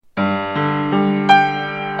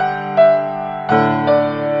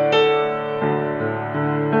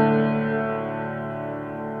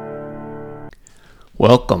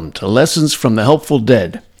Welcome to Lessons from the Helpful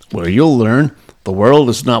Dead, where you'll learn the world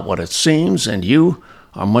is not what it seems and you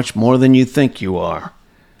are much more than you think you are.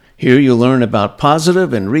 Here you'll learn about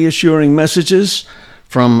positive and reassuring messages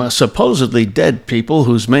from supposedly dead people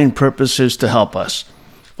whose main purpose is to help us.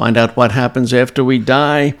 Find out what happens after we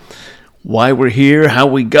die, why we're here, how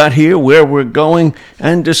we got here, where we're going,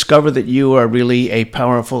 and discover that you are really a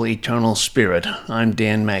powerful eternal spirit. I'm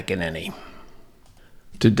Dan McEnany.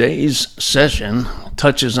 Today's session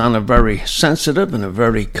touches on a very sensitive and a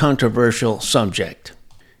very controversial subject.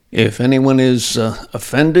 If anyone is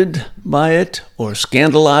offended by it or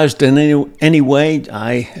scandalized in any way,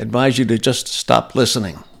 I advise you to just stop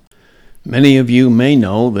listening. Many of you may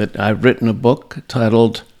know that I've written a book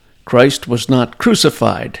titled Christ Was Not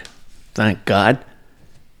Crucified, Thank God.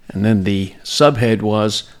 And then the subhead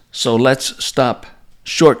was, So Let's Stop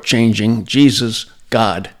Shortchanging Jesus,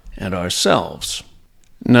 God, and Ourselves.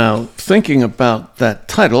 Now, thinking about that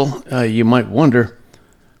title, you might wonder,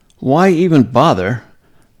 why even bother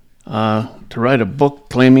to write a book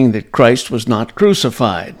claiming that Christ was not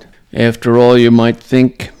crucified? After all, you might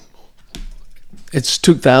think, it's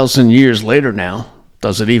 2,000 years later now.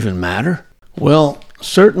 Does it even matter? Well,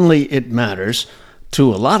 certainly it matters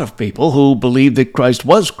to a lot of people who believe that Christ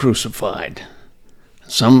was crucified.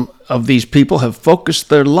 Some of these people have focused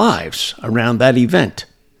their lives around that event.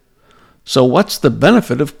 So what's the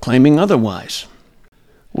benefit of claiming otherwise?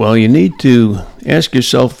 Well, you need to ask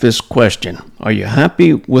yourself this question. Are you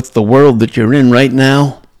happy with the world that you're in right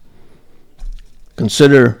now?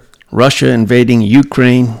 Consider Russia invading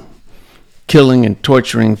Ukraine, killing and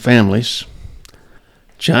torturing families.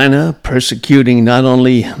 China persecuting not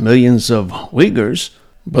only millions of Uyghurs,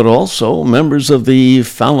 but also members of the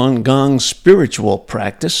Falun Gong spiritual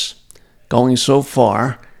practice, going so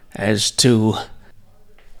far as to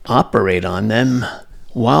operate on them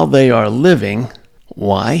while they are living.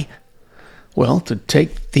 Why? Well, to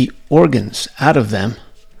take the organs out of them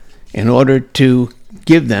in order to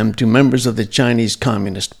give them to members of the Chinese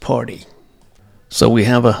Communist Party. So we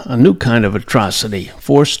have a new kind of atrocity,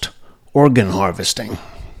 forced organ harvesting.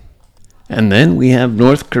 And then we have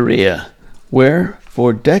North Korea, where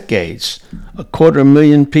for decades,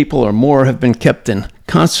 250,000 people or more have been kept in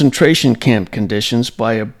concentration camp conditions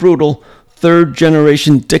by a brutal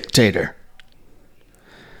third-generation dictator.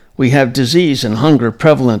 We have disease and hunger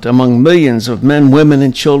prevalent among millions of men, women,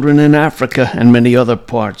 and children in Africa and many other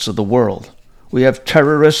parts of the world. We have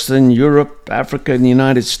terrorists in Europe, Africa, and the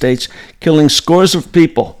United States killing scores of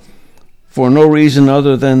people for no reason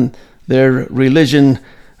other than their religion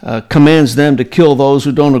commands them to kill those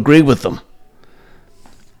who don't agree with them.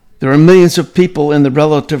 There are millions of people in the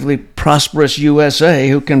relatively prosperous USA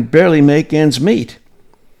who can barely make ends meet.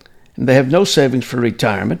 And they have no savings for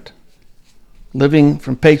retirement, living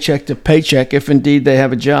from paycheck to paycheck if indeed they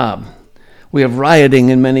have a job. We have rioting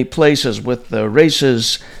in many places with the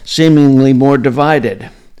races seemingly more divided.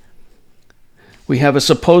 We have a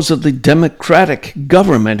supposedly democratic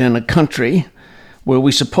government in a country where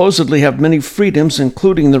we supposedly have many freedoms,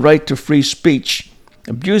 including the right to free speech,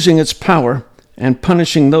 abusing its power and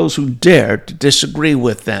punishing those who dare to disagree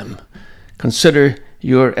with them. Consider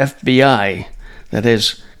your FBI that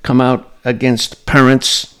has come out against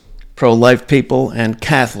parents, pro-life people, and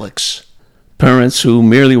Catholics. Parents who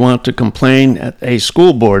merely want to complain at a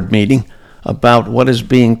school board meeting about what is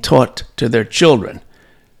being taught to their children,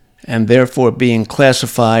 and therefore being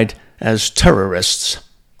classified as terrorists.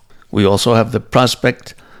 We also have the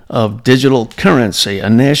prospect of digital currency, a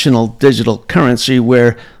national digital currency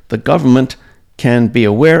where the government can be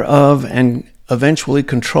aware of and eventually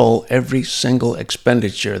control every single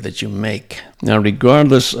expenditure that you make. Now,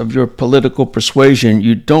 regardless of your political persuasion,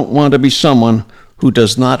 you don't want to be someone who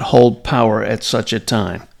does not hold power at such a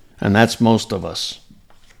time, and that's most of us.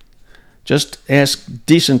 Just ask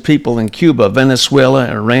decent people in Cuba, Venezuela,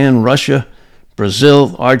 Iran, Russia,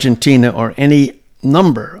 Brazil, Argentina, or any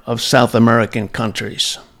number of South American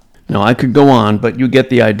countries. Now, I could go on, but you get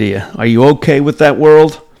the idea. Are you okay with that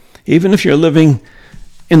world? Even if you're living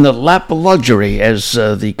in the lap of luxury, as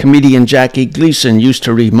the comedian Jackie Gleason used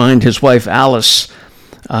to remind his wife Alice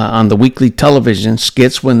on the weekly television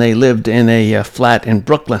skits when they lived in a flat in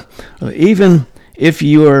Brooklyn. Even if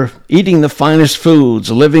you're eating the finest foods,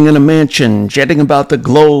 living in a mansion, jetting about the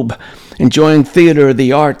globe, enjoying theater,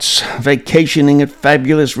 the arts, vacationing at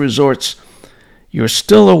fabulous resorts, you're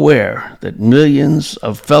still aware that millions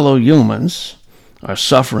of fellow humans are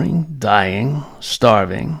suffering, dying,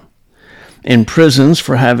 starving, in prisons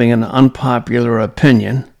for having an unpopular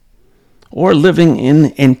opinion, or living in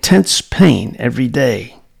intense pain every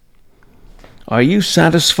day. Are you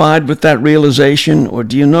satisfied with that realization, or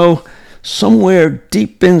do you know somewhere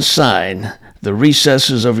deep inside the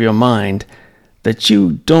recesses of your mind that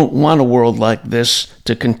you don't want a world like this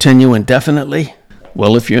to continue indefinitely?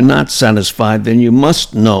 Well, if you're not satisfied, then you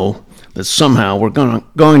must know that somehow we're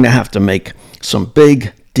going to have to make some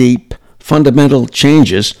big, deep, fundamental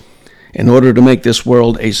changes in order to make this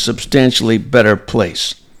world a substantially better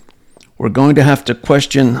place. We're going to have to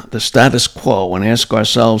question the status quo and ask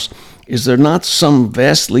ourselves, is there not some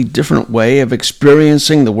vastly different way of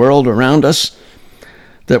experiencing the world around us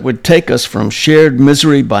that would take us from shared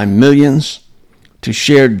misery by millions to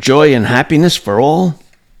shared joy and happiness for all?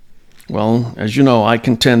 Well, as you know, I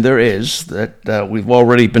contend there is, that we've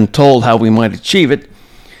already been told how we might achieve it,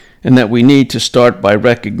 and that we need to start by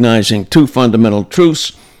recognizing two fundamental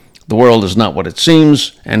truths. The world is not what it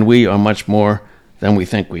seems, and we are much more than we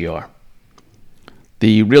think we are.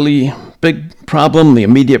 The really big problem, the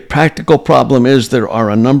immediate practical problem, is there are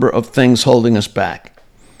a number of things holding us back.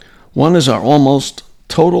 One is our almost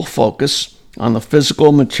total focus on the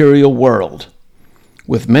physical material world,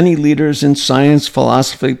 with many leaders in science,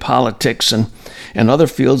 philosophy, politics, and other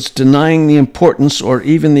fields denying the importance or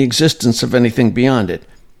even the existence of anything beyond it,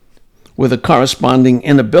 with a corresponding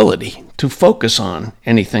inability to focus on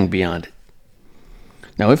anything beyond it.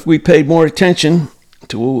 Now, if we paid more attention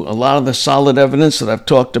to a lot of the solid evidence that I've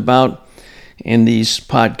talked about in these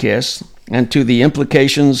podcasts and to the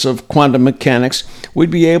implications of quantum mechanics,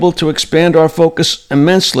 we'd be able to expand our focus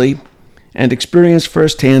immensely and experience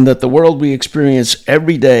firsthand that the world we experience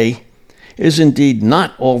every day is indeed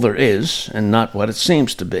not all there is and not what it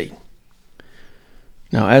seems to be.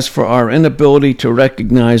 Now, as for our inability to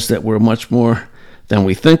recognize that we're much more than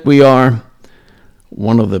we think we are,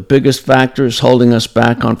 one of the biggest factors holding us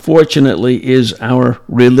back, unfortunately, is our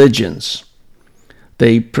religions.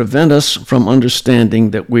 They prevent us from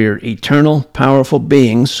understanding that we're eternal, powerful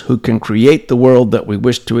beings who can create the world that we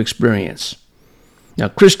wish to experience. Now,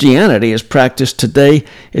 Christianity, as practiced today,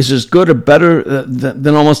 is as good or better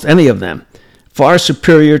than almost any of them, far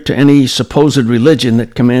superior to any supposed religion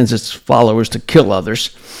that commands its followers to kill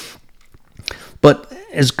others. But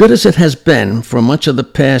as good as it has been for much of the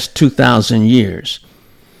past 2,000 years,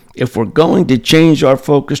 if we're going to change our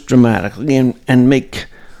focus dramatically and make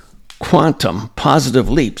quantum positive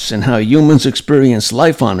leaps in how humans experience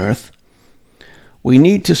life on Earth, we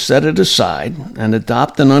need to set it aside and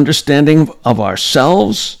adopt an understanding of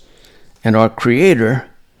ourselves and our Creator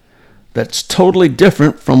that's totally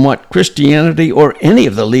different from what Christianity or any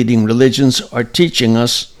of the leading religions are teaching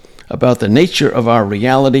us about the nature of our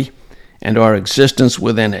reality and our existence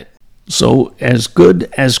within it. So, as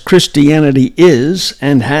good as Christianity is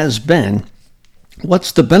and has been,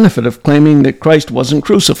 what's the benefit of claiming that Christ wasn't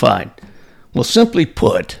crucified? Well, simply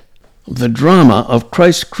put, the drama of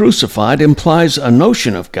Christ crucified implies a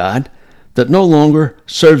notion of God that no longer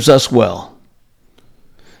serves us well.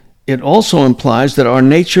 It also implies that our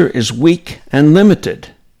nature is weak and limited,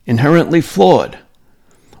 inherently flawed,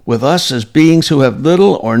 with us as beings who have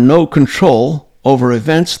little or no control over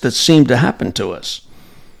events that seem to happen to us.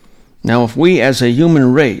 Now, if we as a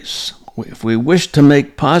human race, if we wish to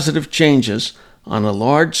make positive changes on a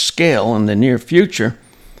large scale in the near future,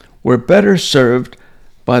 we're better served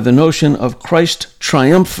by the notion of Christ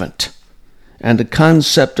Triumphant and the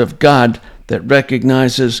concept of God that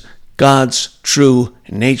recognizes God's true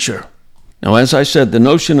nature. Now, as I said, the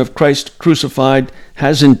notion of Christ crucified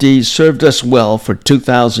has indeed served us well for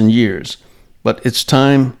 2,000 years, but it's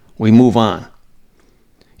time we move on.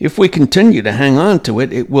 If we continue to hang on to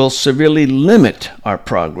it, it will severely limit our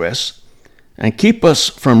progress and keep us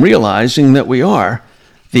from realizing that we are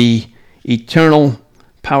the eternal,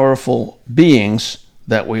 powerful beings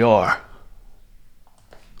that we are.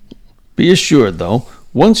 Be assured, though,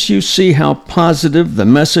 once you see how positive the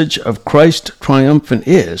message of Christ Triumphant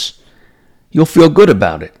is, you'll feel good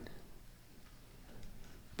about it.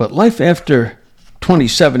 But life after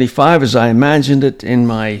 2075, as I imagined it in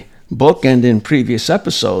my book and in previous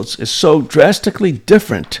episodes, is so drastically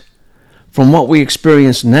different from what we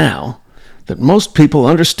experience now that most people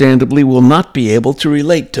understandably will not be able to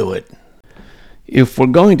relate to it. If we're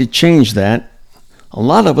going to change that, a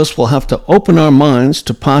lot of us will have to open our minds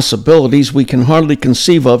to possibilities we can hardly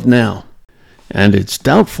conceive of now. And it's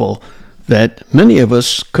doubtful that many of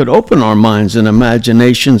us could open our minds and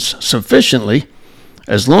imaginations sufficiently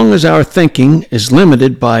as long as our thinking is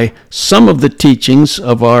limited by some of the teachings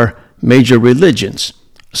of our major religions,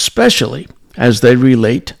 especially as they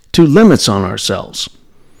relate to limits on ourselves.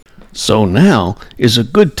 So now is a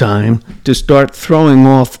good time to start throwing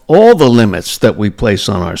off all the limits that we place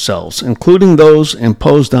on ourselves, including those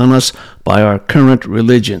imposed on us by our current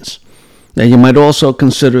religions. Now, you might also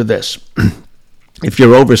consider this. If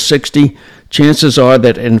you're over 60, chances are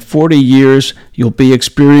that in 40 years you'll be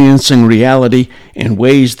experiencing reality in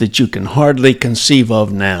ways that you can hardly conceive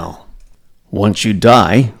of now. Once you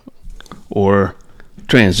die, or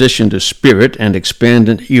transition to spirit and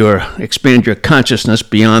expand your consciousness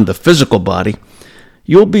beyond the physical body,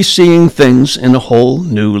 you'll be seeing things in a whole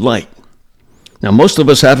new light. Now, most of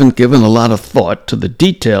us haven't given a lot of thought to the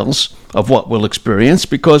details of what we'll experience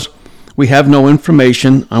because we have no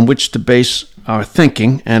information on which to base our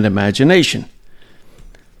thinking and imagination.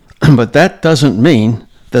 But that doesn't mean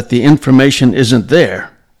that the information isn't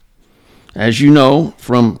there. As you know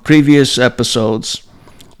from previous episodes,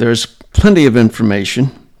 there's plenty of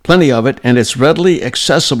information, plenty of it, and it's readily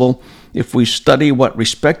accessible if we study what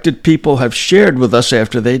respected people have shared with us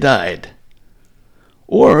after they died.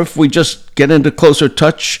 Or if we just get into closer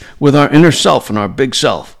touch with our inner self and our big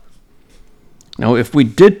self. Now, if we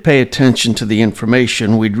did pay attention to the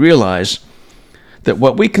information, we'd realize that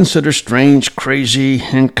what we consider strange, crazy,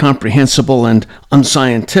 incomprehensible, and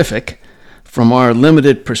unscientific from our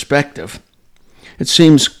limited perspective, it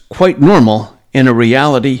seems quite normal in a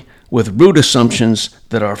reality with root assumptions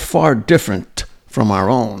that are far different from our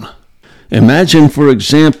own. Imagine, for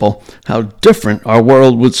example, how different our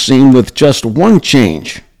world would seem with just one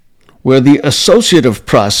change, where the associative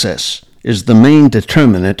process is the main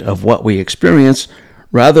determinant of what we experience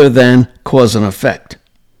rather than cause and effect.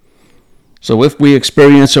 So if we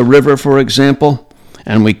experience a river, for example,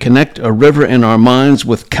 and we connect a river in our minds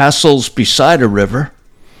with castles beside a river,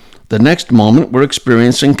 the next moment we're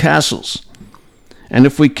experiencing castles. And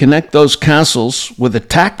if we connect those castles with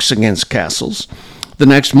attacks against castles, the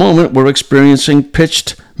next moment we're experiencing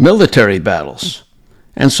pitched military battles,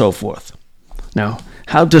 and so forth. Now,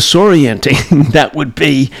 how disorienting that would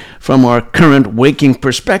be from our current waking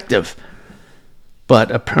perspective. But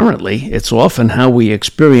apparently, it's often how we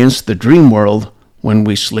experience the dream world when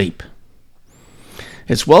we sleep.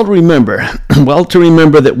 It's well to remember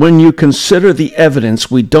that when you consider the evidence,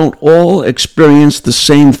 we don't all experience the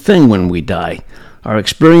same thing when we die. Our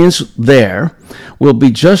experience there will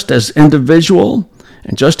be just as individual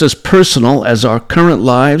and just as personal as our current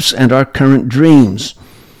lives and our current dreams.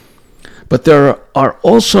 But there are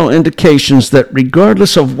also indications that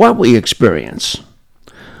regardless of what we experience,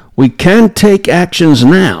 we can take actions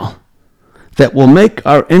now that will make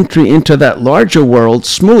our entry into that larger world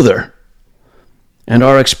smoother, and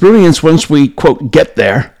our experience once we, quote, get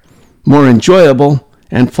there, more enjoyable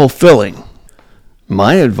and fulfilling.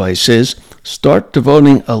 My advice is start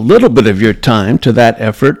devoting a little bit of your time to that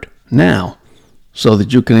effort now so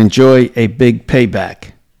that you can enjoy a big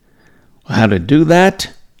payback. How to do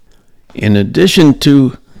that? In addition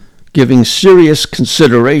to giving serious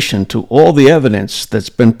consideration to all the evidence that's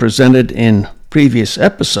been presented in previous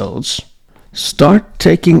episodes, start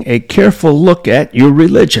taking a careful look at your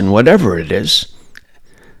religion, whatever it is,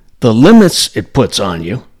 the limits it puts on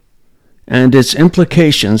you, and its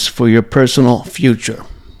implications for your personal future.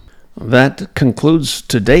 That concludes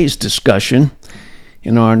today's discussion.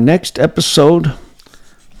 In our next episode,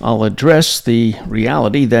 I'll address the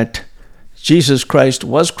reality that Jesus Christ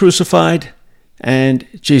was crucified and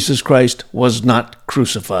Jesus Christ was not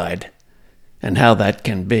crucified, and how that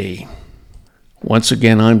can be. Once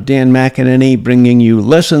again, I'm Dan McEnany, bringing you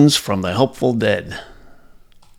Lessons from the Helpful Dead.